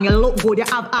You look good, you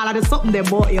have all of the something they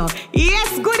bought you.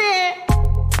 Yes, goodie!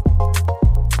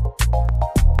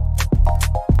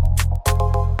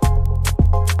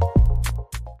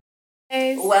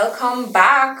 Welcome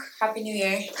back. Happy New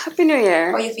Year. Happy New Year.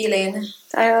 How are you feeling?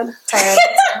 Tired.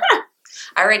 I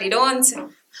already don't.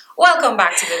 Welcome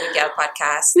back to the Good Girl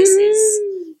Podcast. This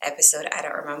is episode, I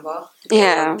don't remember.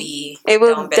 Yeah. It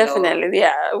will down below. Definitely,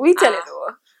 yeah. We tell it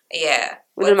though. Yeah.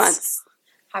 With the maths.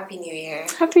 Happy New Year.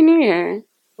 Happy New Year.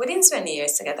 We didn't spend New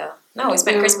Year's together. No, we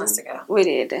spent Christmas together. We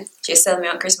did. Did you tell me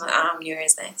on Christmas, New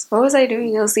Year's night? What was I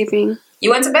doing? I was sleeping.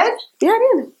 You went to bed? Yeah,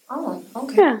 I did. Oh,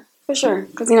 okay. Yeah, for sure.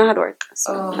 Because I had work.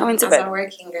 So I went to bed. As a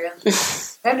working girl. We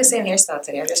have the same hairstyle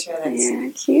today, I just realized. Yeah,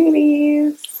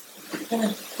 cuties.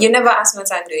 You never asked me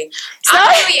what I'm doing.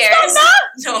 Stop. New Year's.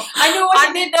 No. I knew what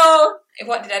you did though.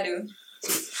 What did I do?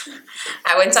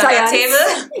 I went on that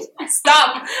table.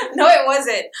 Stop. No, it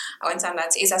wasn't. I went on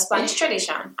that. It's a Spanish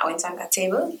tradition. I went on that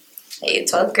table. I ate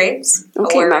 12 grapes.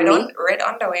 Okay, I wore mommy. red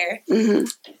underwear. Mm-hmm.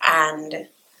 And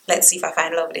let's see if I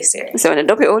find love this year. So when the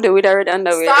dopey old with the red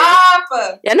underwear.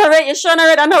 Stop. You're not right. You're sure not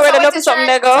red underwear. The dopey something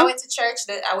there go. I went to church.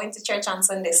 I went to church on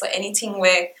Sunday. So anything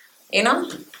where, you know.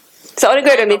 So all the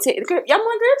grapes only take. You have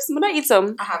more grapes? I'm gonna eat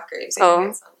some. I have grapes.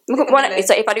 Oh.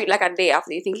 So if I do it like a day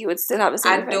after, you think you would still have the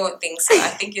same effect? I don't think so. I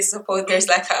think you're supposed, there's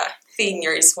like a thing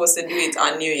you're supposed to do it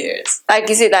on New Year's. Like,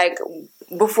 is it like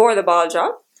before the ball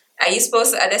drop? Are you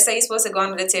supposed to, they say you're supposed to go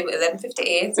under the table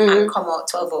 11:58 and come out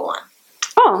 12:01.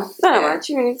 Oh, not much.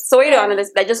 So what you do on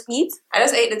this? Like just eat? I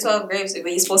just ate the 12 grapes, but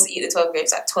you're supposed to eat the 12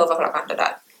 grapes at 12 o'clock after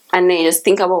that. And then you just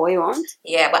think about what you want?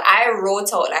 Yeah, but I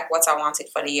wrote out like what I wanted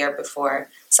for the year before.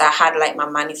 So I had like my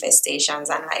manifestations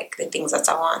and like the things that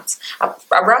I want. I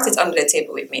brought it under the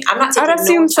table with me. I'm not taking I'd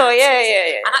assume chances. so,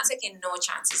 yeah. I'm not taking no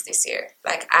chances this year.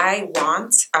 Like I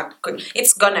want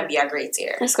it's gonna be a great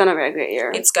year. It's gonna be a great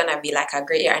year. It's gonna be like a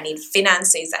great year. I need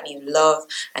finances, I need love,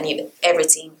 I need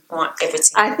everything. I want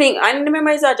everything. I remember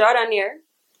it's a Jordan year.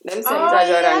 Them say it's a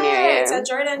Jordan year. Yeah. It's a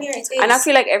Jordan year. It is. And I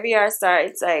feel like every year I start,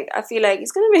 it's like I feel like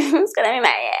it's gonna be my year.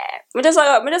 I just know,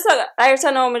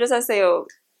 I just say,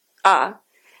 like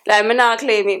I not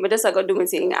claim it, but just I go do my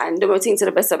thing and do my thing to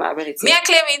the best of my ability. Me I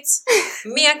claim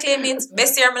it.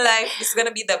 Best year of my life. This is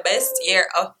gonna be the best year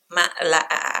of my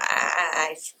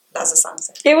life. That's the song.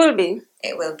 It will be.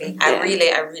 It will be. Yeah. I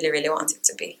really want it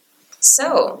to be.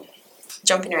 So,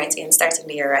 jumping right in, starting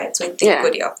the year right with the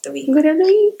goodie of the week. Goodie of the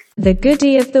week. The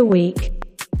goodie of the week.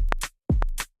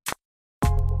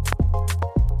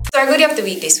 So our goodie of the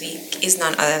week this week is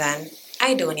none other than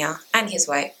Idonia and his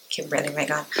wife, Kimberly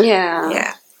Megan.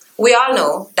 Yeah. We all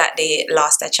know that they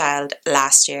lost a child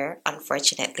last year,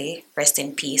 unfortunately. Rest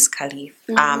in peace, Khalif.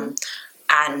 Mm-hmm.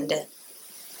 And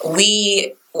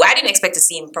I didn't expect to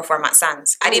see him perform at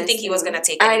Sands. I didn't think he was going to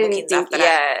take any bookings after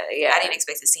that. Yeah. I didn't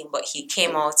expect to see him, but he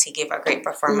came out, he gave a great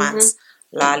performance.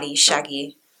 Lali,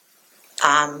 Shaggy.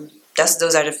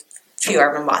 Those are the few I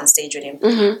remember on stage with him.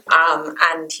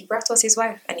 And he brought us his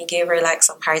wife and he gave her like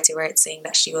some hearty words saying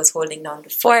that she was holding down the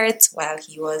fort while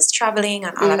he was traveling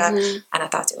and all of that. And I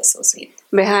thought it was so sweet.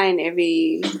 Behind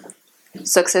every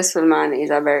successful man is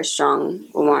a very strong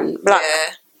woman.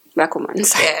 Black woman.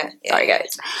 Sorry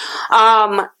guys.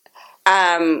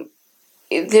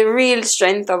 The real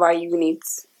strength of our unit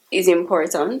is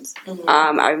important.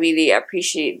 I really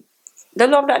appreciate the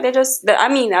love that they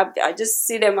I just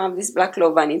see them have this black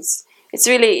love, and it's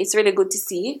really good to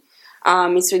see.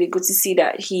 It's really good to see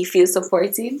that he feels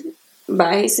supported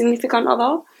by his significant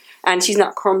other, and she's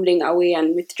not crumbling away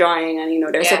and withdrawing,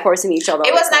 and they're supporting each other.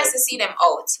 It was nice to see them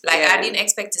out. I didn't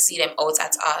expect to see them out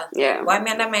at all. Yeah. Why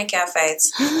me and them make a fight?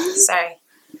 Sorry.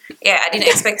 Yeah, I didn't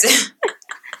expect to.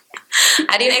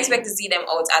 I didn't expect to see them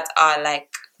out at all, like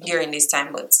during this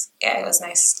time, but yeah, it was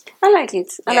nice. I like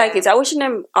it. I wishing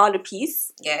them all the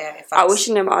peace. Yeah. I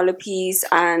wishing them all the peace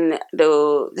and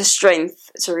the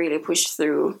strength to really push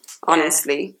through.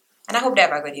 Honestly, and I hope they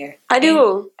have a good year. I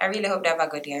do. I really hope they have a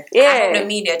good year. Yeah. I hope the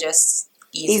media just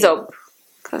ease up.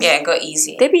 Yeah, go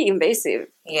easy. They be invasive.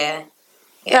 Yeah.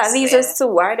 Yes, these are so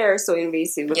why they're so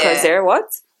invasive because they're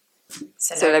what?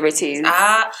 Celebrities.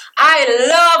 I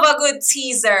love a good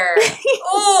teaser.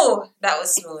 Oh, that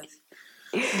was smooth.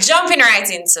 Jumping right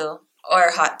into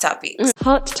our hot topics.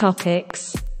 Hot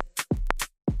topics.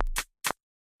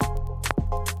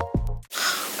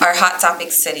 Our hot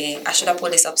topics today. I should have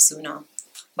pulled this up sooner.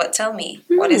 But tell me,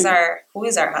 who is our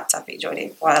hot topic,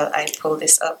 Jody? While I pull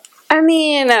this up. I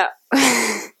mean, not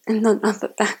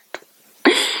that.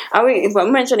 Are we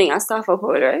mentioning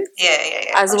Astafurlah, right?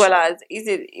 Yeah. As well as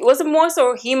was it more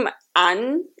so him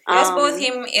and it was both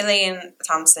him, Elaine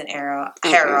Thompson Hera,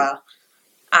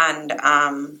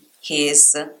 and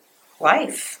his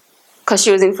wife. Because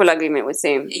she was in full agreement with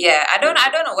him. Yeah, I don't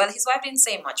know. Well, his wife didn't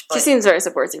say much, but She seems very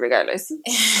supportive regardless.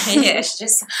 yeah, I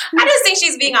just think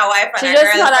she's being a wife and She a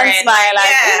just nod and girlfriend. smile, like,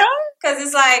 Yeah, you know? because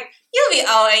it's like you'll be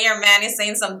out and your man is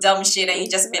saying some dumb shit, and you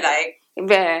just be like,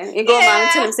 Yeah, you go around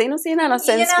and tell him, say, no, say no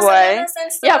sense, know, boy. no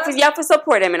sense to You us. have to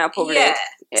support them in a public. Yeah.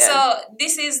 Yeah. So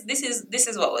this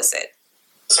is what was said.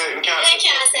 So you can't say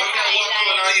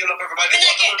hi, you look everybody. When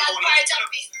I get that part of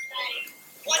it, like,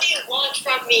 what do you want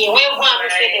from me? What do you want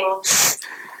me to do?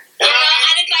 You know,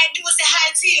 and if I do say hi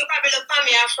to you, probably look at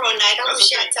me up front. I don't wish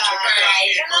you to right,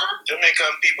 you know?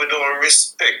 Jamaican people don't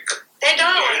respect. They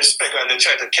don't respect, and they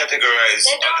try to categorize.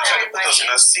 They don't. Try to put us in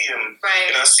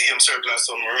a same circle as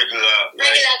some regular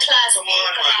class. Come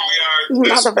on, man. We're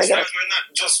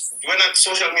not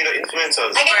social media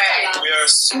influencers. We are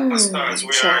superstars.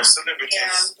 We are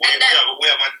celebrities. Yeah. We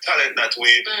have a talent that we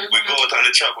go out on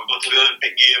the track. We go to the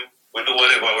Olympic game. We do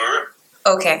whatever.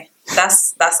 Okay,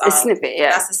 that's all. A snippet,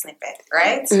 yeah. That's a snippet,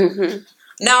 right? Mm-hmm.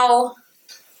 Now,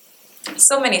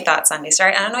 so many thoughts on this,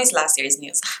 right? And I know it's last year's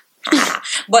news,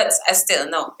 but I still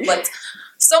know. But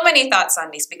so many thoughts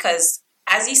on this because,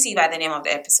 as you see by the name of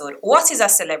the episode, what is a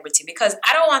celebrity? Because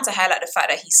I don't want to highlight the fact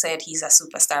that he said he's a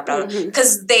superstar, blah, blah,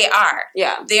 because they are.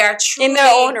 Yeah. They are truly... in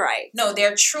their own right. No,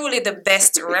 they're truly the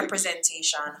best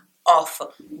representation of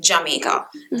Jamaica.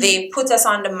 They put us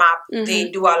on the map.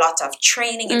 They do a lot of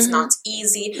training. It's not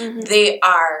easy. They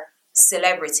are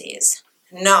celebrities.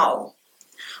 Now,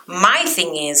 my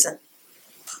thing is,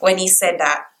 when he said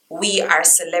that we are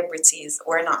celebrities,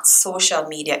 we're not social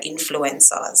media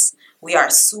influencers. We are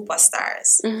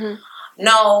superstars.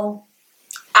 Now,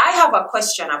 I have a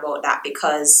question about that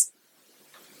because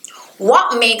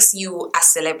what makes you a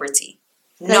celebrity?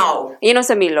 No. You know,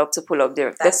 some me love to pull up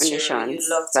their That's definitions. true. You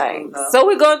love to pull up. So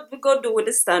we go do with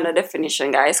the standard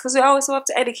definition, guys, because we always have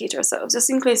to educate ourselves, just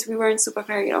in case we weren't super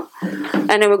clear, you know.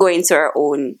 And then we go into our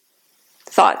own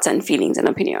thoughts and feelings and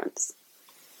opinions.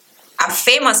 A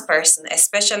famous person,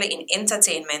 especially in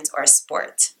entertainment or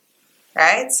sport,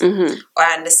 right?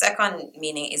 And the second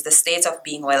meaning is the state of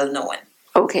being well known.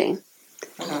 Okay.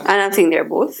 And I think they're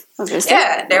both, obviously.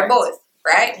 Yeah, they're both,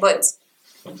 right? But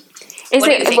Is what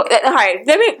do it you think? all right?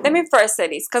 Let me first say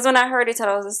this, because when I heard it,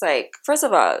 I was just like, first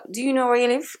of all, do you know where you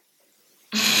live?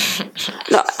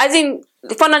 No, as in,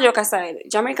 fun and joke aside,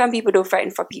 Jamaican people don't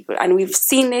fight for people, and we've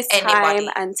seen this time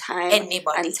and time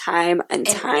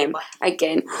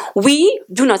again. We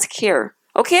do not care,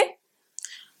 okay?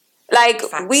 Like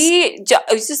Facts.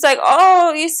 It's just like,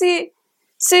 oh, you see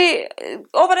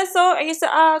over there, so and you say,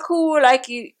 cool, like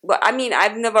you. But I mean,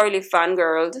 I've never really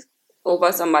fangirled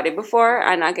over somebody before,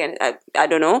 and again, I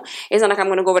don't know. It's not like I'm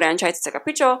gonna go over there and try to take a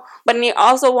picture, but then you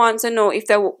also want to know if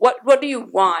what do you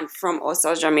want from us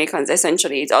as Jamaicans?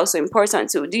 Essentially, it's also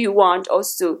important too. Do you want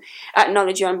us to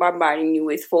acknowledge you and bombarding you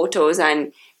with photos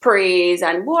and praise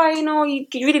and boy, you know, you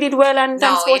really did well and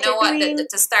thanks for no, what you know what? doing.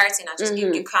 To start, you know, just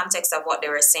give you context of what they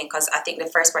were saying, because I think the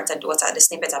first part of the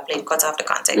snippet I played cut off the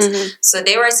context. So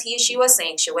she was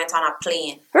saying she went on a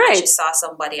plane, Right. and she saw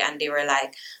somebody, and they were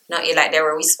like, they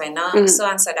were whispering, no, so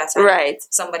and so that. And Right.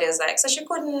 somebody was like, so she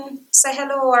couldn't say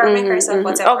hello or make herself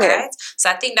whatever, Okay. right?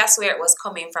 So I think that's where it was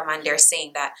coming from, and they're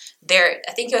saying that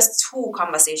I think it was two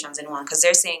conversations in one, because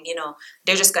they're saying, you know,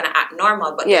 they're just gonna act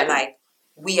normal, but they're like,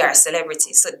 we are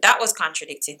celebrities. So that was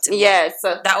contradicting to me. Yes.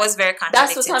 That was very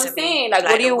contradicting That's what to I'm me. saying. Like,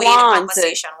 what do the you way the want?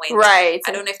 conversation went. Right.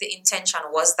 I don't know if the intention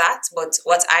was that, but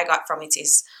what I got from it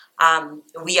is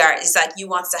is that you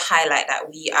want to highlight that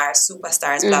we are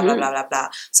superstars, blah blah blah blah blah.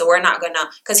 So we're not gonna,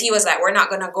 because he was like, we're not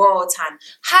gonna go out and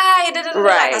hi,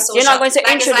 Right. You're not going to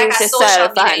like, introduce it's like a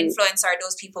yourself social media and influencer.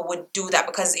 Those people would do that,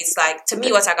 because it's like, to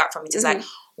me, what I got from it is like,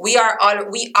 we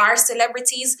are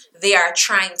celebrities. They are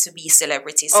trying to be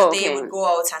celebrities, so they would go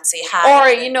out and say hi. Or,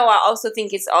 you know, I also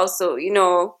think it's also, you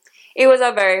know, it was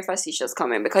a very facetious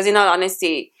comment, because in all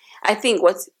honesty, I think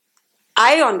what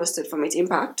I understood from its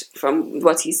impact, from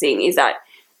what he's saying, is that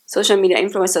social media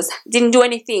influencers didn't do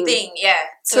anything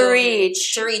to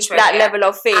reach that level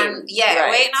of fame. And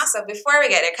wait now, so before we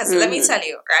get there, because let me tell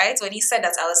you, right, when he said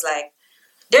that, I was like,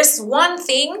 there's one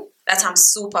thing that I'm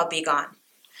super big on,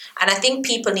 and I think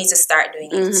people need to start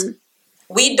doing it.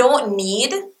 We don't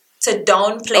need to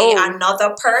downplay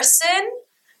another person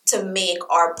to make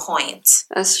our point.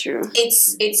 That's true.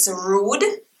 It's rude.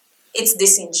 It's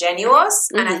disingenuous,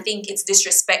 and I think it's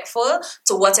disrespectful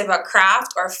to whatever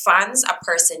craft or fans a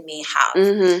person may have.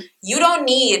 You don't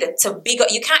need to big up.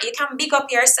 You can big up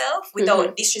yourself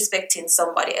without disrespecting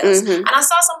somebody else. And I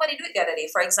saw somebody do it the other day.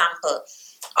 For example,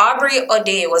 Aubrey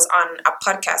O'Day was on a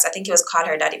podcast. I think it was Call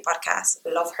Her Daddy podcast.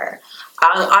 Love her.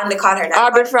 On the Call Her Daddy.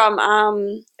 Aubrey from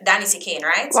Danny C. Kane,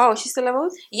 right? Wow, she's still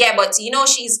about? Yeah, but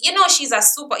she's a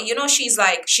super. She's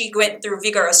like, she went through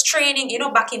vigorous training.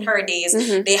 Back in her days,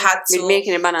 they had to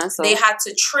making a banana. They had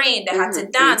to train. They had to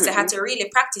dance. They had to really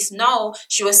practice. Now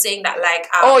she was saying that like,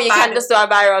 you can't just do a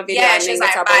viral video. Yeah, she's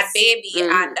like Bad Baby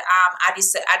and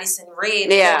Addison Rae.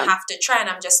 They don't have to try, and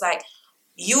I'm just like,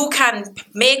 you can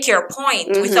make your point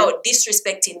without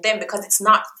disrespecting them because it's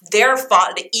not their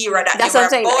fault, the era that That's they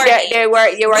what I'm were born saying.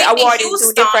 They were awarded Houston,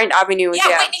 two different avenues.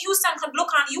 Yeah, Whitney Houston could look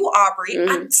on you, Aubrey,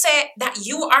 and say that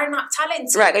you are not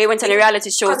talented. Right, you went on a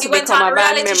reality show to become a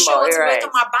band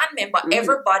member.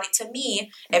 Everybody, to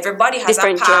me, everybody has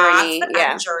different a path journey,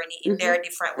 and journey in their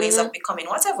different ways of becoming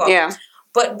whatever. Yeah.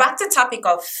 But back to the topic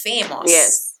of famous.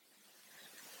 Yes.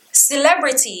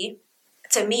 Celebrity,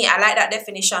 to me, I like that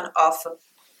definition of,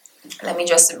 let me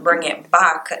just bring it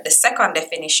back. The second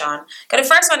definition, because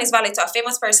the first one is valid to a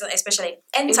famous person, especially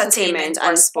entertainment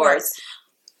and sports.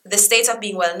 The state of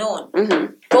being well known.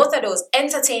 Both of those,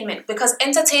 entertainment, because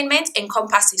entertainment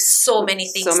encompasses so many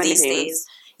things these days.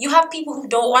 You have people who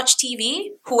don't watch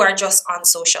TV who are just on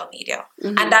social media.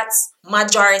 And that's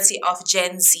majority of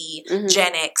Gen Z,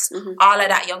 Gen X, all of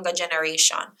that younger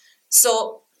generation.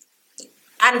 So,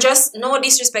 and just no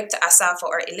disrespect to Asafa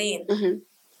or Elaine,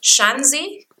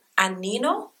 Shanzi and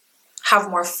Nino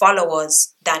have more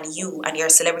followers than you and your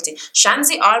celebrity.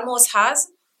 Shanzi almost has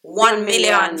 1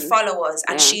 million followers,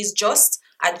 and she's just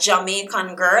a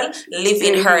Jamaican girl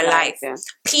living her life. Yeah.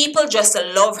 People just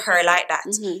love her like that.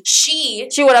 She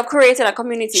would have created a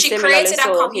community. She created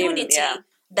a community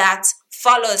that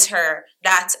follows her.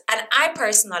 And I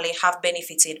personally have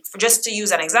benefited, just to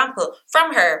use an example,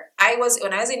 from her.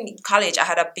 When I was in college, I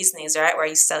had a business, right, where I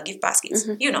used to sell gift baskets,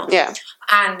 Yeah.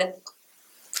 And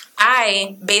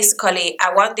I basically,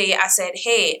 one day I said,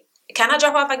 hey, can I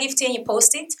drop off a gift here and you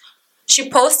post it? She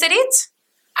posted it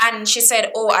and she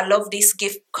said, oh, I love this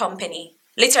gift company.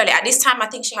 Literally, at this time, I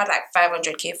think she had like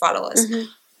 500K followers. And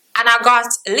I got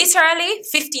literally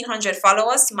 1,500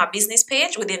 followers to my business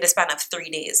page within the span of 3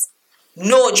 days.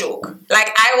 No joke.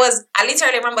 Like I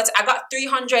literally remember I got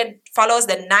 300 followers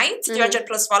the night, 300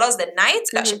 plus followers the night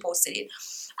that she posted it.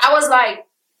 I was like,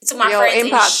 to my friends, in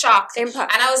shock.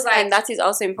 Impact. And I was like, and that is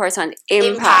also important.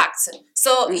 Impact.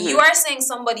 So you are saying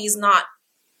somebody is not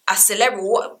a celebrity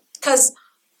because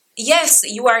yes,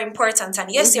 you are important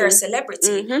and yes, you're a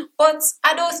celebrity, but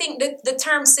I don't think that the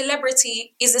term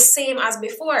celebrity is the same as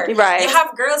before. Right. You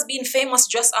have girls being famous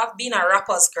just off being a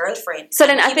rapper's girlfriend. So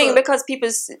then I think because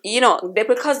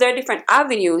because there are different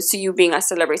avenues to you being a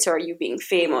celebrity or you being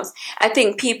famous, I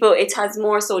think it has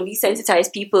more so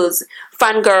desensitized people's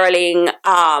fangirling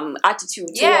attitude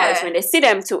towards when they see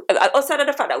them outside of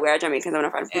the fact that we are Jamaicans and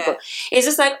we're fan people. It's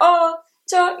just like, oh,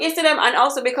 so you see them, and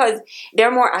also because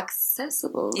they're more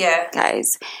accessible. Yeah.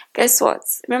 Guys, guess what?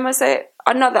 Remember I said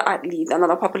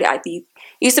another popular athlete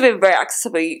used to be very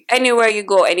accessible. Anywhere you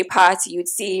go, any party, you'd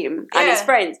see him and his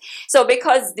friends. So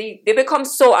because they become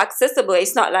so accessible,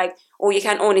 it's not like, oh, you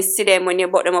can only see them when you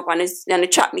brought them up on the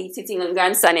trap meet sitting on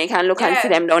grandstand and you can look and see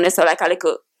them down there, so like a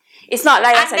little. It's not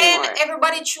like that anymore. And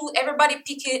then everybody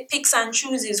picks and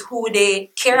chooses who they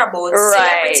care about,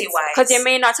 celebrity-wise. Because you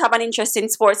may not have an interest in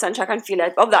sports and track and field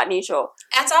of that nature.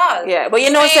 At all. Yeah, but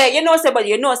you know that's a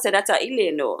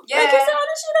Elaine though. Yeah. Like you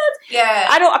say, yeah.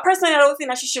 I don't think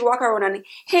that she should walk around and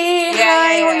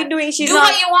hi, how you doing? She's do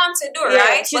what you want to do,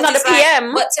 right? She's not the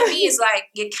PM. But to me, it's like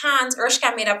you can't.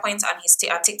 Urshka made a point on his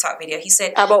TikTok video. He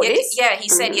said about this. Yeah, he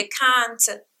said you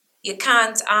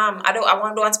can't. I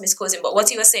don't want to misquote him, but what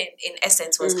he was saying in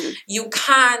essence was you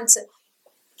can't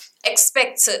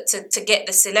expect to get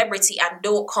the celebrity and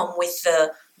don't come with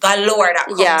the galore that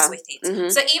comes with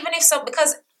it. So even if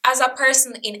because as a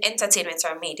person in entertainment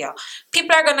or media,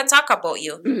 people are gonna talk about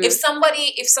you. If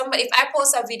I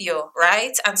post a video,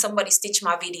 right, and somebody stitch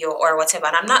my video or whatever,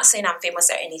 and I'm not saying I'm famous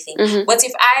or anything, but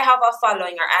if I have a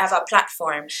following or I have a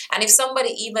platform, and if somebody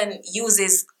even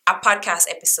uses a podcast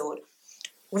episode,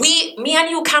 me and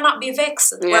you cannot be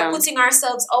vexed. Yeah. We're putting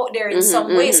ourselves out there in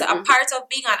some way. So a part of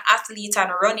being an athlete and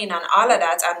running and all of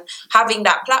that and having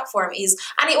that platform is,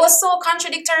 and it was so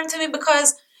contradictory to me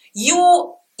because you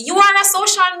are a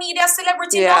social media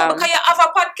celebrity now because you have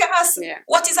a podcast. Yeah.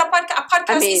 What is a podcast? A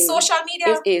podcast is social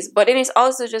media. It is. But then it's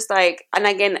also just like, and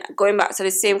again, going back to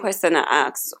the same question I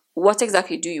asked, what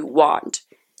exactly do you want?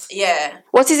 Yeah.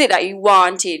 What is it that you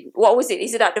wanted? What was it?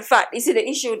 Is it that the fact? Is it the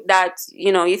issue that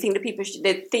you think the people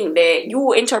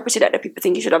you interpreted that the people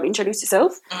think you should have introduced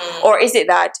yourself, or is it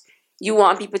that you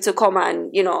want people to come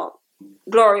and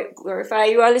glorify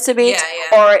you a little bit,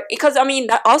 or because I mean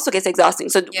that also gets exhausting.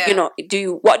 So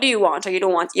what do you want, or you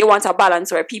don't want? You want a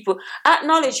balance where people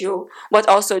acknowledge you, but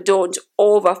also don't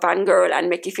over fangirl and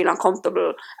make you feel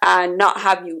uncomfortable and not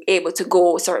have you able to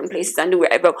go certain places and do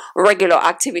whatever regular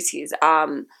activities.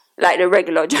 Like the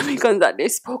regular Jamaicans that they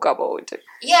spoke about.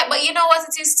 Yeah, but you know what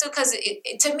it is too, because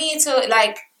to me too,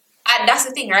 like. And that's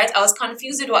the thing, right? I was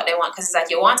confused with what they want, because it's like,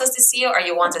 you want us to see you or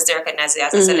you want us to recognize you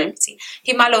as a celebrity.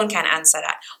 Him alone can answer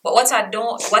that. But as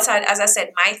I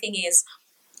said, my thing is,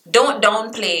 don't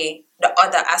downplay the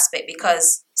other aspect,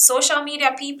 because social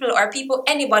media people or people,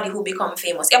 anybody who become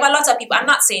famous, you have a lot of people, I'm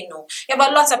not saying no, you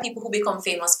have a lot of people who become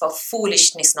famous for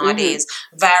foolishness nowadays,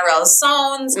 viral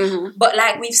sounds, but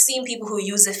like we've seen people who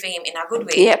use the fame in a good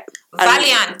way. Yep.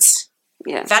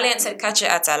 Valiant said catch it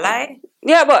at a lie.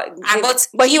 Yeah, but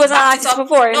he was an artist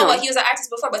before. No, but he was an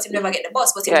artist before, but he never get the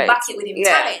bus. But he back it with him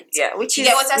talent. Yeah, which you is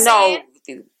get what I'm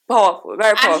saying? Powerful,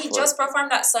 very powerful. And he just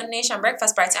performed that Sun Nation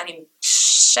breakfast party and he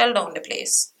shelled down the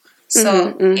place.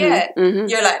 So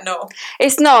you're like, no.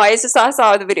 It's just I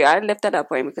saw the video. I left that up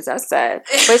for him because I said,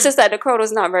 but it's just that the crowd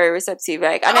was not very receptive.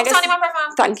 Like, and I guess,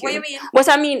 thank you. What you mean? But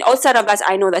I mean, outside of that,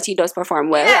 I know that he does perform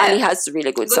well and he has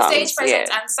really good songs. Stage presence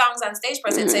and songs and stage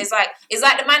presence. So it's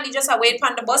like the man he just wait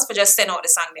on the bus for just send out the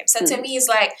song them. So to me, it's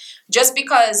like just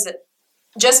because.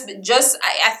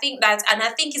 I think that, and I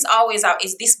think it's always out,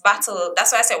 is this battle.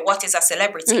 That's why I said, what is a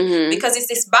celebrity? Because it's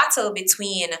this battle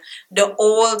between the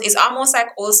old, it's almost like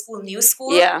old school, new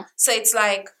school. Yeah. So it's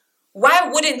like, why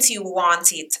wouldn't you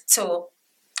want it to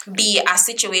be a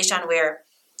situation where,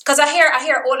 because I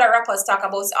hear older rappers talk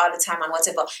about it all the time and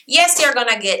whatever. Yes, you're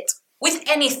gonna get, with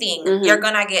anything, you're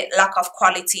gonna get lack of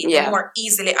quality, more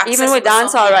easily accessible. Even with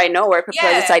dancehall right now, where people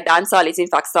decide dancehall is in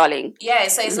fact stalling. Yeah,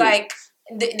 so it's like,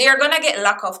 they're gonna get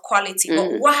lack of quality,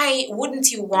 but why wouldn't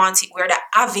you want it where the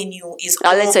avenue is a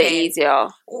open? little easier?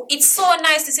 It's so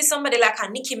nice to see somebody like a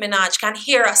Nicki Minaj can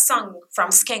hear a song from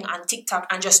Skeng on TikTok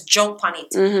and just jump on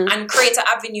it and create an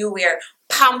avenue where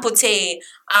Pam Pute,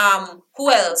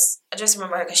 who else? I just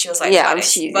remember her because she was like, but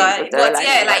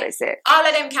all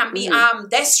of them can be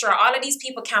Destra. All of these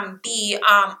people can be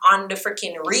on the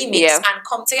freaking remix and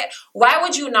come together. Why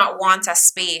would you not want a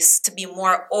space to be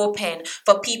more open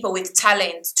for people with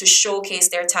talent to showcase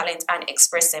their talent and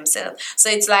express themselves? So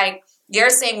it's like, you're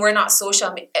saying we're not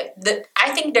social media.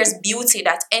 I think there's beauty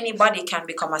that anybody can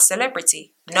become a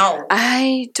celebrity. No,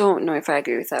 I don't know if I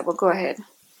agree with that, but go ahead.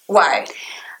 Why?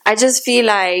 I just feel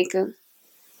like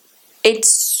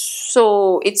it's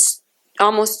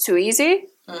almost too easy.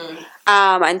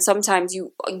 And sometimes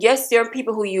there are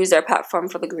people who use their platform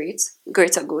for the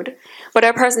greater good, but there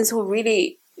are persons who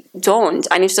really don't.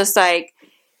 And it's just like,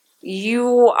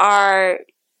 you are,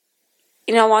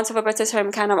 want of a better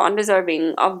term, kind of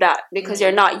undeserving of that, because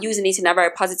you're not using it in a very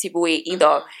positive way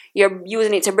either. You're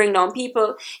using it to bring down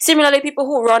people. Similarly, people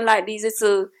who run like these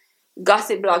little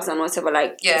gossip blogs and whatever,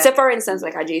 like, say for instance,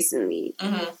 like a Jason Lee,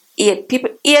 people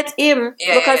hate him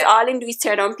because all him do is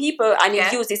tear down people, and he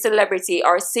use his celebrity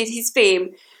or his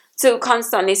fame to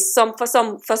constantly for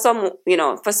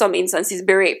some instances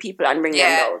berate people and bring them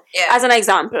down. As an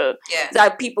example,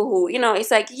 that people who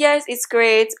it's like, yes, it's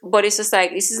great, but it's just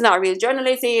like, this is not real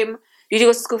journalism. You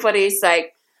go to school for this,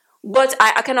 like. But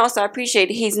I can also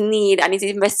appreciate his need and his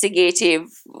investigative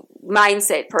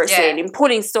mindset per se in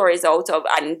pulling stories out of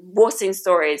and boasting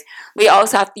stories. We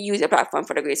also have to use the platform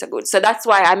for the greater good. So that's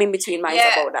why I'm in between minds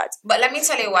about that. But let me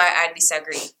tell you why I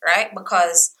disagree, right?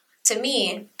 Because to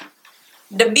me,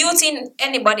 the beauty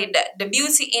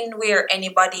in where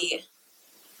anybody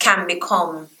can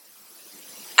become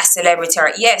a celebrity,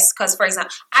 or because for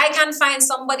example, I can find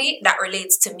somebody that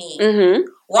relates to me.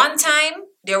 One time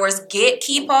there was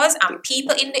gatekeepers and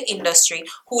people in the industry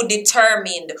who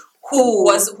determined who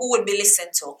would be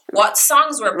listened to, what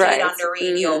songs were played on the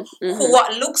radio,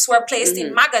 what looks were placed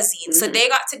in magazines. So they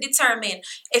got to determine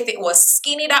if it was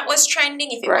skinny that was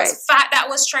trending, if it was fat that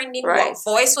was trending, what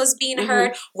voice was being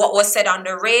heard, what was said on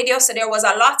the radio. So there was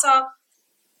a lot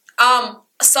of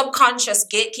subconscious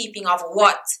gatekeeping of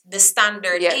what the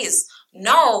standard is.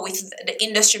 Now, with the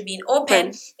industry being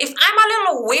open, if I'm a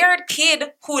little weird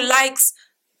kid who likes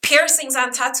piercings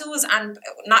and tattoos, and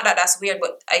not that that's weird,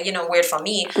 but weird for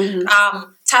me,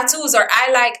 tattoos, or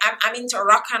I'm into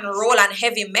rock and roll and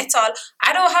heavy metal,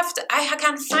 I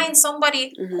can find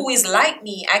somebody who is like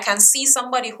me. I can see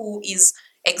somebody who is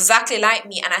exactly like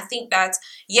me. And I think that,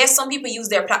 yes, some people use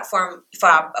their platform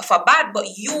for bad, but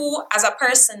you as a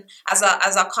person, as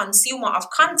a consumer of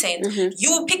content,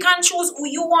 you pick and choose who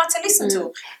you want to listen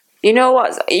to. You know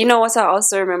what I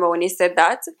also remember when he said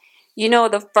that?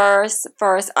 The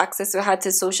first access we had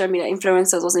to social media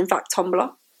influencers was in fact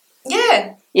Tumblr.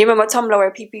 Yeah. You remember Tumblr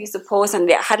where people used to post and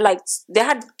they had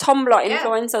Tumblr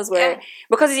influencers where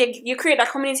because you create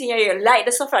that community and you like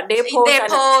the stuff that they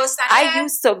post. I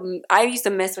used to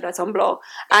mess with that Tumblr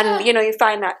and you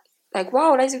find that like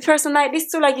wow, there's a person like this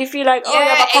too. Like you feel like you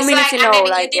have a community now. And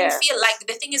then you didn't feel like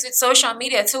the thing is with social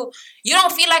media too. You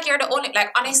don't feel like you're the only.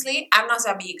 Like honestly, I'm not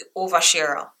a big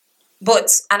oversharer.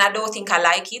 But, and I don't think I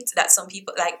like it, that some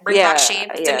people, like, bring back shame.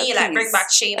 To me, like, bring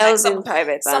back shame. Like,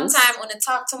 sometimes I want to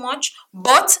talk too much.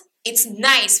 But it's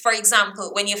nice, for example,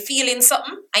 when you're feeling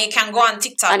something, and you can go on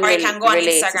TikTok, or you can go on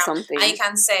Instagram, and you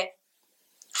can say,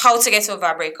 how to get over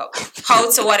a breakup,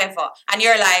 how to whatever. And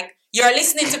you're like, you're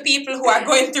listening to people who are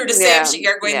going through the same shit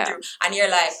you're going through. And you're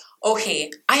like,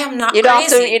 okay, I am not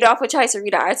crazy. You don't have to try to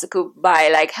read an article by,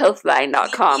 like,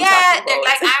 healthline.com. Yeah,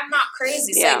 like, I'm not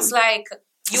crazy. So it's like...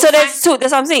 There's two.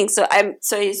 That's what I'm saying. So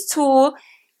it's two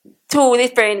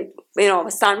different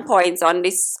standpoints on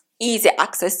this easy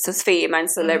access to fame and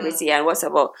celebrity and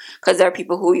whatever. Because there are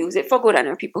people who use it for good and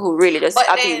there are people who really just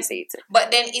abuse it.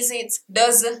 But then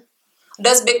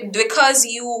because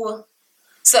you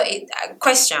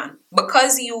question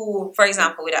because you, for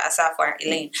example, with Asaf or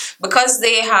Elaine, because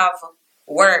they have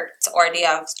worked or they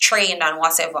have trained and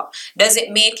whatever, does it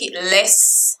make it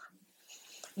less?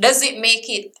 Does it make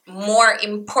it more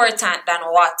important than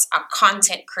what a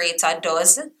content creator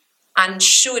does? And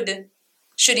should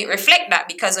it reflect that?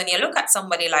 Because when you look at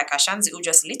somebody like Ashanti, who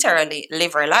just literally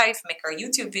live her life, make her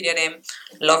YouTube video, them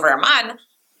love her man,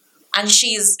 and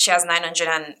she has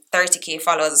 930k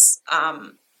followers,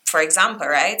 for example,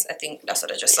 right? I think that's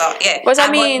what I just saw. Yeah. But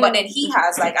but then he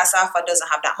has, like, Asafa doesn't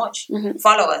have that much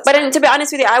followers. But then, to be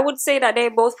honest with you, I would say that they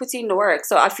both put in the work.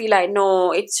 So I feel like,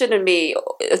 no, it shouldn't be,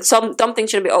 something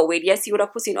shouldn't be outweighed. Yes, he would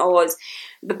have put in hours,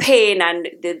 the pain and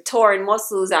the torn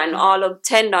muscles and all of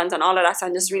tendons and all of that,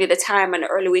 and just really the time and the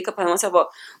early wake up and whatever.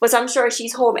 But I'm sure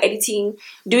she's home editing,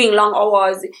 doing long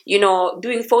hours,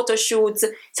 doing photo shoots,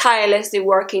 tirelessly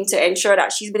working to ensure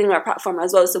that she's building her platform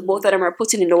as well. So both of them are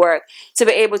putting in the work to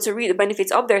be able to reap the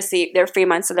benefits of their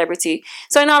fame and celebrity.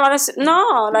 So in all honesty,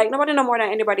 no, like nobody know more than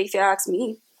anybody if you ask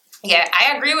me. Yeah,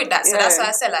 I agree with that. So that's why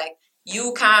I said, like,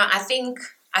 you can. I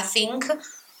think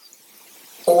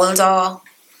older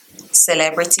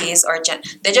celebrities or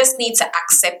they just need to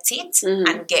accept it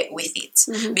and get with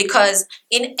it, because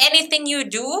in anything you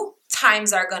do,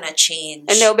 times are gonna change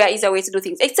and there'll be an easier way to do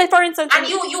things. Except for instance, and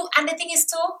you and the thing is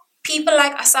too, people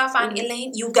like Asaf and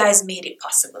Elaine, you guys made it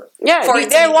possible. Yeah,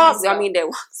 they walk. I mean, they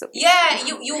walk. So. Yeah,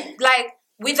 you like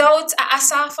without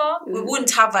Asafa, we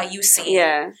wouldn't have a UC.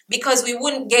 Yeah, because we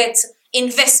wouldn't get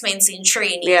investments in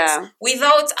training. Yeah,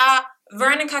 without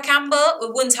Veronica Campbell,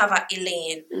 we wouldn't have a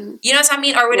Elaine. You know what I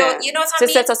mean? Or without, you know what I mean?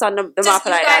 To set us on the map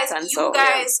like that. And you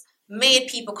guys made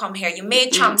people come here. You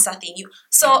made champs a thing.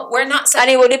 So we're not saying...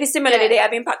 And it would be similarly, they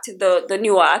have impacted the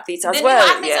newer athletes as well.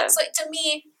 So to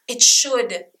me, it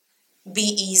should be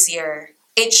easier.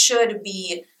 It should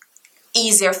be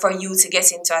easier for you to get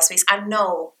into a space and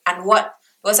know. And what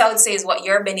I would say is what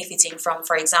you're benefiting from.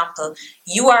 For example,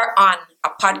 you are on a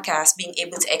podcast being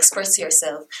able to express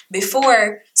yourself.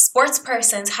 Before, sports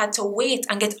persons had to wait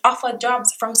and get offered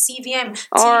jobs from CVM,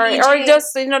 or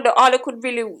just all they could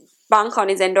really bank on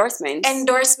is endorsements and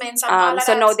all of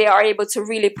so that. Now they are able to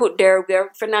really put their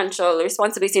financial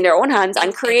responsibility in their own hands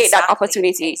and create that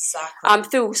opportunity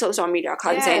through social media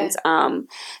content.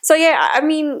 So yeah, I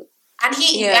mean. And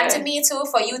and to me too,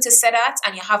 for you to say that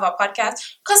and you have a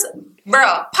podcast, because,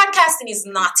 bro, podcasting is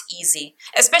not easy.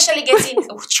 Especially getting,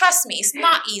 trust me, it's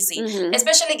not easy.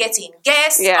 Especially getting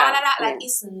guests, all of that, like,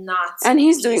 it's not And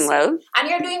he's easy. doing well. And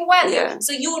you're doing well. Yeah.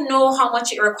 So you know how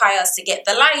much it requires to get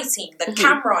the lighting, the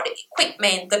camera, the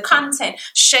equipment, the content,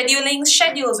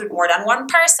 schedules with more than one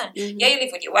person. Yeah, you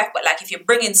live with your wife, but, like, if you're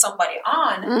bringing somebody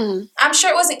on, I'm sure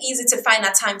it wasn't easy to find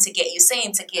that time to get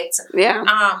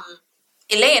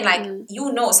Elaine, like,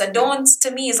 so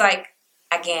to me, it's like,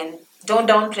 again, don't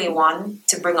downplay one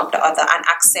to bring up the other and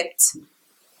accept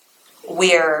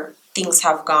where things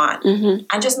have gone.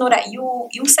 And just know that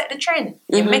you set the trend.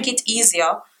 You make it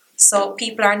easier. So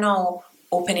people are now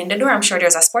opening the door. I'm sure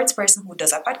there's a sports person who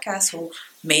does a podcast who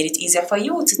made it easier for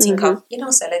you to think of,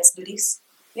 so let's do this.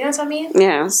 You know what I mean?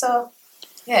 Yeah. So,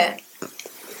 yeah.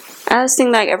 I just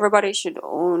think, like, everybody should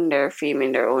own their fame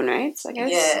in their own rights, I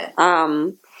guess.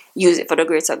 Yeah. Use it for the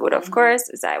greater good, of course.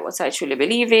 Is that what I truly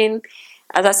believe in?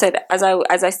 As I said, as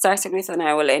I started with and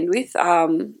I will end with,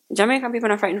 Jamaican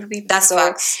people are fighting for people. That's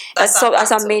facts.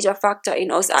 That's a major factor in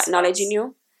us acknowledging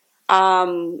you.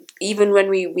 Even when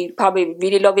we probably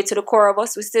really love it to the core of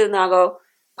us, we still now go,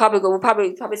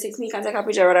 probably say to me, can I take a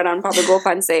picture rather than probably go up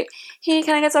and say, hey,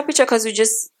 can I get a picture? Because we're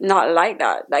just not like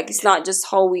that. Like, it's not just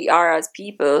how we are as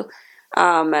people.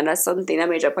 And that's something, a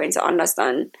major point to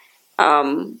understand.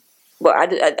 But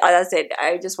as I said,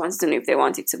 I just want to know if they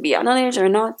want it to be acknowledged or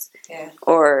not. Yeah.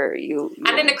 Or you.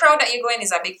 And then the crowd that you go in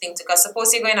is a big thing too. Because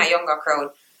suppose you go in a younger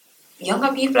crowd,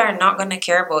 younger people are not gonna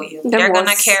care about you. They're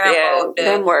gonna care about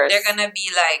they're gonna be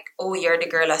like, oh, you're the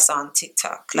girl I saw on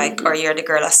TikTok, like, or you're the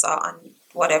girl I saw on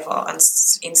whatever, on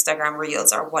Instagram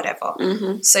Reels or whatever.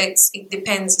 So it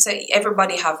depends. So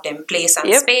everybody have them place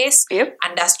and space,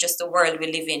 and that's just the world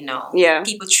we live in now. Yeah,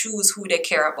 people choose who they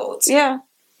care about. Yeah,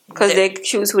 because they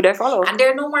choose who they follow, and there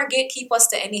are no more gatekeepers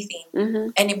to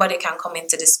anything. Anybody can come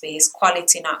into the space,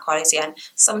 quality, not quality, and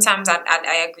sometimes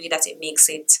I agree that it makes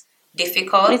it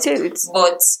difficult. It is.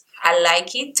 But I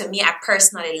like it. To me, I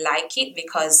personally like it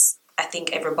because I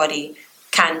think everybody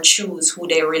can choose who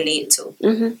they relate to.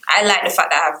 I like the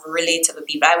fact that I have relatable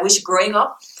people. I wish growing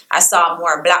up I saw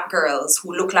more black girls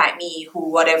who look like me,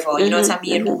 who whatever, you know what I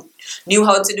mean, who knew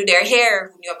how to do their hair,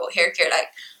 who knew about hair care. Like,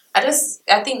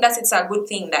 I think that it's a good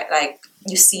thing that, like,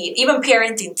 you see even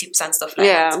parenting tips and stuff like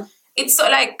that. It's so,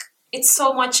 like, it's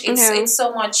so much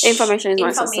information.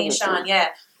 Yeah.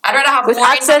 I'd rather have with more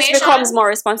access information. becomes more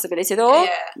responsibility though.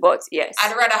 Yeah. But yes.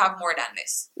 I'd rather have more than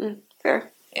this. Fair.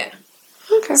 Yeah.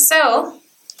 Okay. So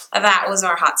that was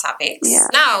our hot topics. Yeah.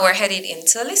 Now we're headed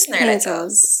into listener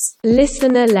letters.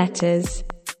 Listener letters.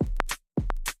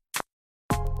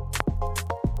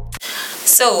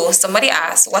 So somebody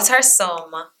asked, what are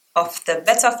some of the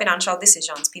better financial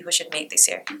decisions people should make this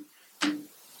year?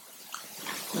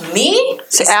 Me?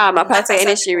 So, apply for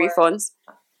NSG refunds.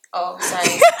 Oh,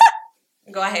 sorry.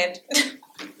 Go ahead.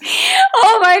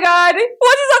 Oh my god.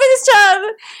 What is up with this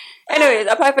child? Anyways,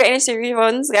 apply for NSG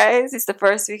refunds, guys. It's the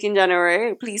first week in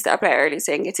January. Please apply early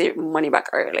so you can get your money back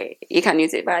early. You can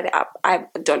use it via the app.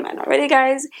 I've done mine already,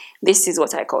 guys. This is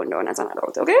what I count down as an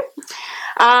adult, okay?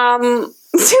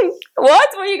 What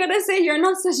were you gonna say? You're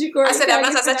not such a I said I'm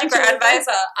not a statutory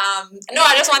advisor. No,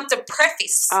 I just want to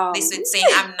preface this with saying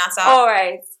I'm not a. All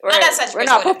right. We're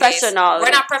not professionals. We're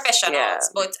not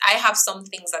professionals, but I have some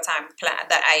things that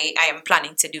I am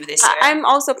planning to do this year. I'm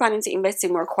also planning to invest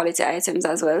in more quality items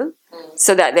as well,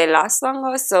 so that they last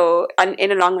longer. So, and in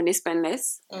the long run, they spend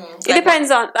less. It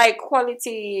depends on, like,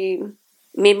 quality,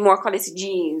 maybe more quality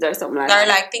jeans or something like that. Or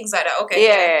like things like that. Okay.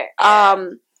 Yeah.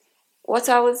 What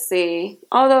I would say,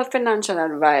 although financial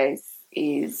advice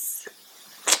is,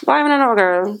 why am I not,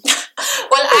 girl?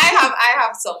 Well, I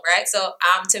have some, right? So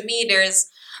to me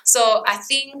I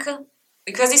think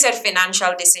because you said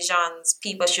financial decisions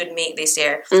people should make this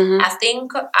year, I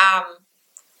think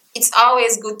it's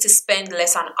always good to spend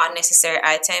less on unnecessary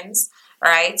items,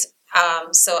 right?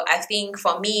 So I think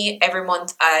for me, every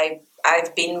month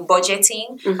I've been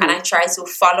budgeting and I try to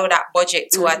follow that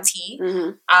budget to a T.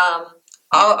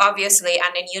 Obviously,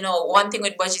 and then, you know, one thing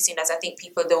with budgeting that I think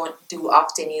people don't do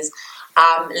often is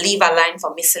leave a line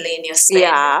for miscellaneous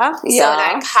spend. So,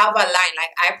 like, have a line.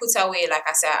 Like, I put away, like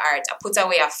I said, I put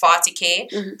away a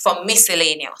 40K for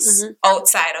miscellaneous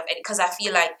outside of it, because I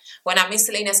feel like when a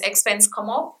miscellaneous expense come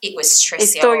up, it will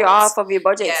stress you out. Throw you off of your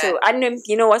budget too. And then,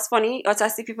 you know what's funny? I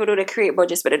see people do, they create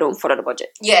budgets, but they don't follow the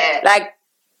budget. Yeah. Like,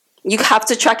 you have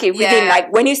to track it within,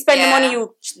 like, when you spend the money,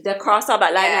 they cross out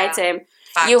that line item.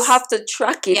 Facts. You have to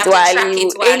track it while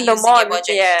in the month.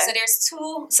 Yeah.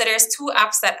 So there's two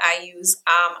apps that I use.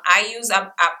 I use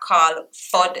an app called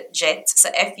FudGet. So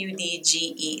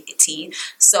FUDGET.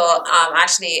 So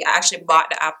I actually bought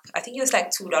the app. I think it was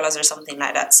like $2 or something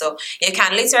like that. So you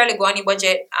can literally go on your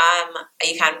budget.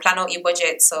 You can plan out your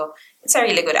budget. So it's a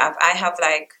really good app. I have,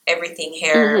 like, everything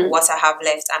here, what I have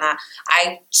left, and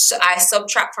I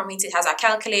subtract from it. It has a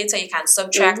calculator. You can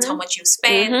subtract how much you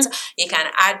spent. You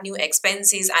can add new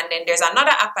expenses, and then there's another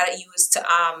app I use to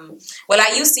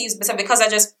I used to use, but because I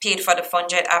just paid for the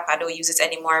FudGet app, I don't use it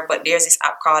anymore. But there's this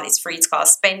app it's free. It's called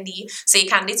Spendy. So you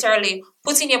can literally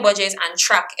put in your budget and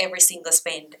track every single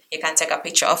spend. You can take a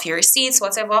picture of your receipts,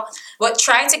 whatever. But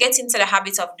try to get into the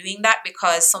habit of doing that,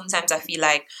 because sometimes I feel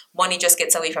like money just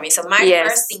gets away from me. So my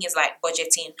first thing is, like,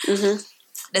 budgeting.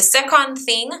 The second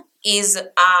thing is,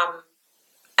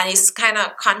 and it's kind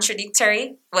of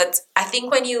contradictory, but I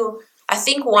think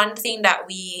one thing that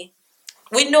we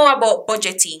know about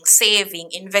budgeting,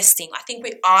 saving, investing, I think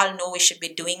we all know we should be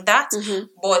doing that.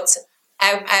 But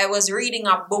I was reading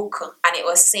a book and it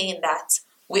was saying that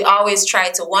we always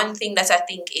one thing that I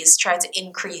think is try to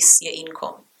increase your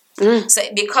income. So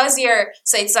because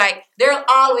it's like there'll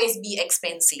always be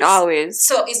expenses. Always.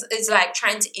 So it's like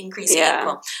trying to increase your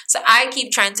income. So I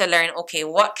keep trying to learn, okay,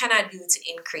 what can I do to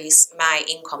increase my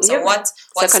income? So what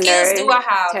skills do I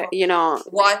have?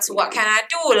 What can I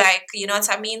do? Like, you know what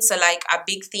I mean? So like a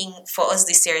big thing for us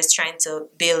this year is trying to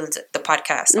build the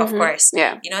podcast, of course.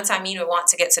 Yeah. You know what I mean? We want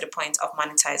to get to the point of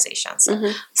monetization.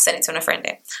 So send it to a friend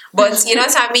there. But you know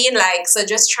what I mean? Like, so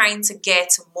just trying to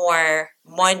get more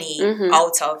money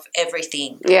out of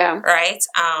everything. Yeah. Right?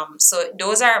 So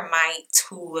those are my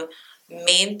two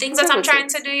main things that I'm trying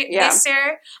to do this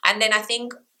year. And then I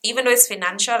think even though it's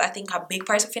financial, I think a big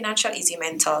part of financial is your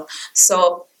mental.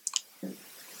 So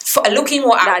looking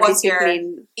at what you're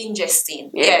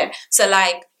ingesting. Yeah. So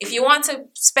like if you want to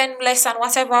spend less on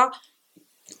whatever,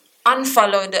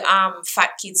 unfollow the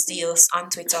Fat Kids deals on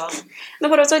Twitter. No,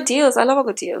 but those are deals. I love a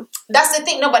good deal. That's the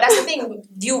thing. No, but that's the thing.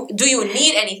 Do you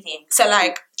need anything? So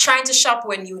like trying to shop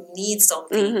when you need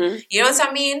something. You know what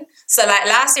I mean? So like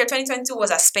last year, 2022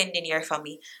 was a spending year for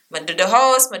me. I do the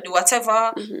house, I do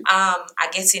whatever. I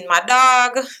get in my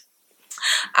dog.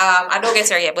 I don't get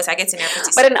her yet, but I get in her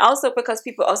pretty soon. But then also because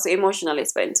people also emotionally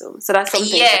spend too. So that's something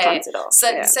to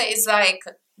consider. So it's like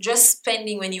just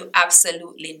spending when you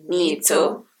absolutely need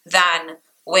to than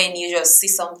when you just see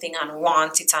something and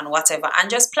want it and whatever, and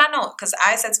just plan out. Because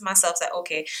I said to myself that,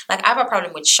 okay, like I have a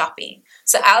problem with shopping.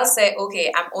 So I'll say,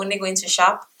 okay, I'm only going to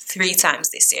shop 3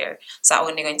 times this year. So I'm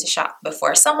only going to shop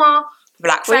before summer,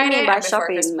 Black Friday. What do you mean by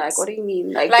shopping? Christmas. Like, what do you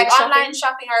mean? Like online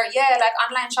shopping or like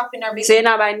online shopping or big. So you're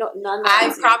not buying none.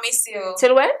 I promise you.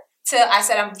 Till when? Till I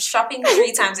said I'm shopping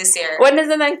 3 times this year. When is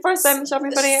the first time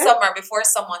shopping for the year? Summer, before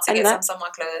summer, to get some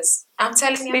summer clothes. I'm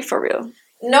telling you. Be for real.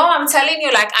 No, I'm telling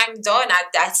you, like, I'm done.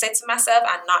 I said to myself,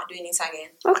 I'm not doing it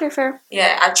again. Okay, fair.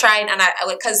 Yeah, I tried, and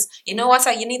because you know what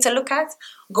you need to look at?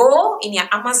 Go in your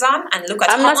Amazon and look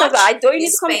at how much I don't need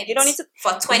to come. You don't need to.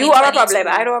 For 20. You have a problem.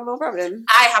 I don't have no problem.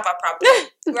 I have a problem,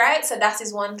 right? So that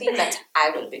is one thing that I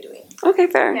will be doing. Okay,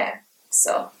 fair. Yeah.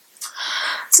 So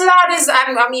that is.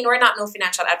 I mean, we're not no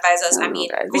financial advisors. I mean,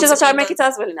 we just try to make it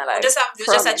as well in our life. We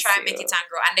just try and make it and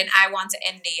grow, and then I want to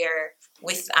end the year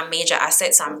with a major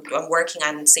asset, so I'm working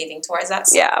and saving towards that.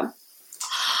 So. Yeah.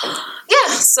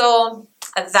 So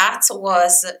that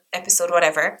was episode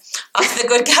whatever of the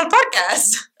Good Girl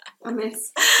Podcast. I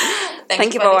miss.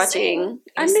 Thank you for watching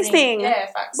and listening. Yeah,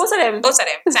 facts. Both of them.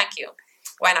 Thank you.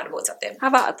 Why not both of them?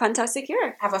 Have a fantastic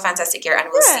year. Have a fantastic year, and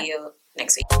we'll see you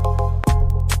next week.